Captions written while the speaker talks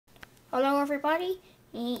Hello everybody,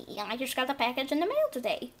 I just got a package in the mail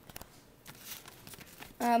today.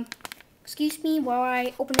 Excuse me while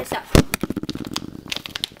I open this up.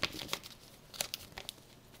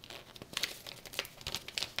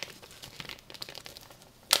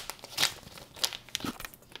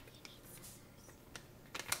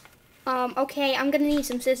 Okay, I'm gonna need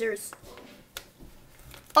some scissors.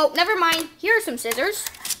 Oh, never mind, here are some scissors.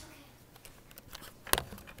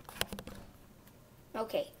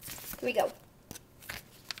 Okay, here we go.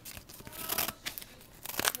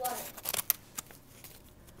 What?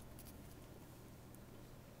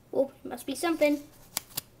 Oh, must be something.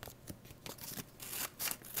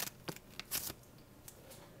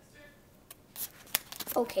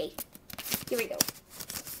 Okay, here we go.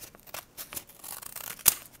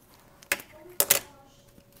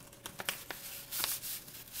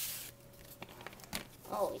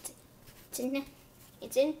 Oh, it's in a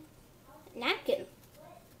napkin.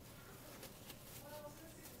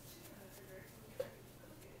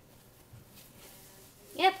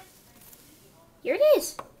 Yep, here it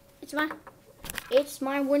is. It's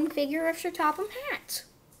my wooden figure of Sir Topham Hat.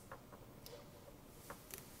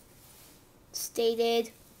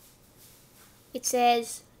 Stated. It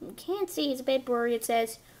says, you can't see, it's a bit blurry. It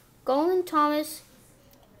says, Golden Thomas,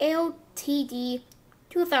 Ltd,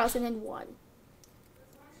 2001.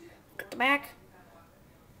 Got the back.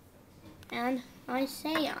 And I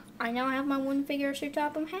now have my wooden figure of Sir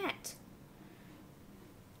Topham Hat.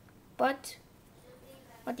 But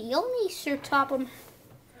the only Sir Topham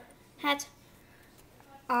Hat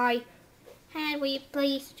I had, will you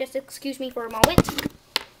please just excuse me for a moment?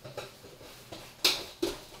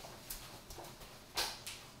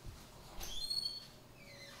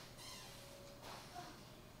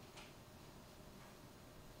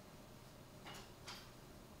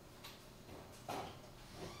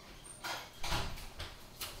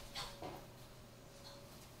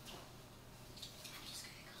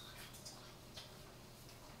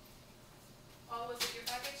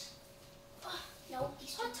 No, he's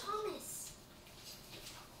Sir Thomas.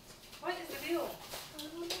 What is the deal?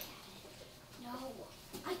 No,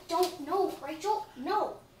 I don't know, Rachel.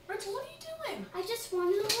 No. Rachel, what are you doing? I just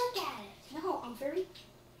wanted to look at it. No, I'm very...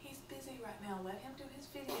 He's busy right now. Let him do his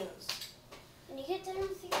videos. When you get done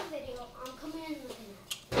with your video, I'm coming in and looking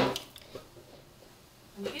at it.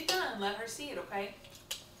 When you get done, let her see it, okay?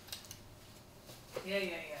 Yeah.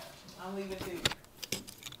 I'll leave it to you.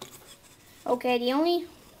 Okay, the only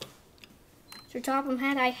Sir Topham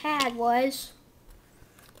Hat I had was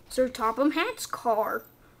Sir Topham Hat's car.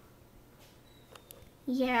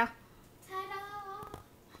 Yeah.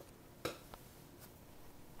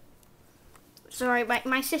 Sorry,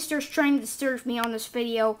 my sister's trying to disturb me on this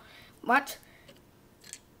video. What?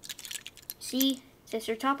 See, it says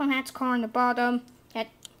Sir Topham Hat's car on the bottom.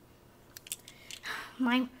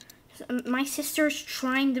 My sister's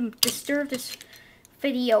trying to disturb this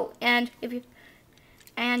video,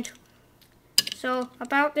 so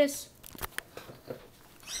about this,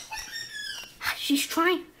 she's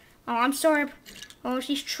trying. Oh, I'm sorry. Oh,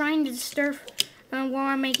 she's trying to disturb while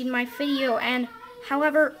I'm making my video, and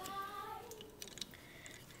however,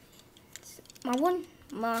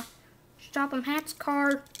 my Sir Topham Hat's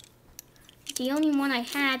car, the only one I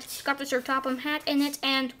had, it's got the Sir Topham Hat in it,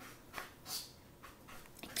 and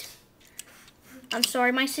I'm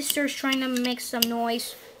sorry, my sister's trying to make some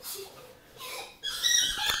noise.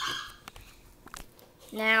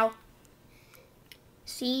 Now,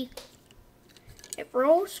 see, it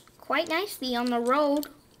rolls quite nicely on the road.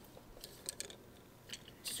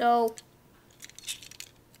 So,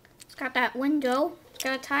 it's got that window, it's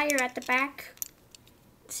got a tire at the back.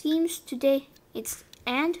 It seems today,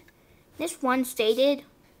 and this one stated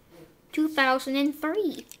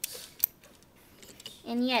 2003.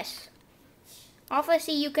 And yes,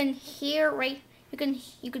 obviously you can hear,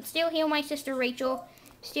 you can still hear my sister Rachel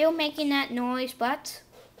still making that noise, but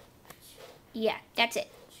yeah, that's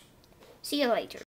it. See you later.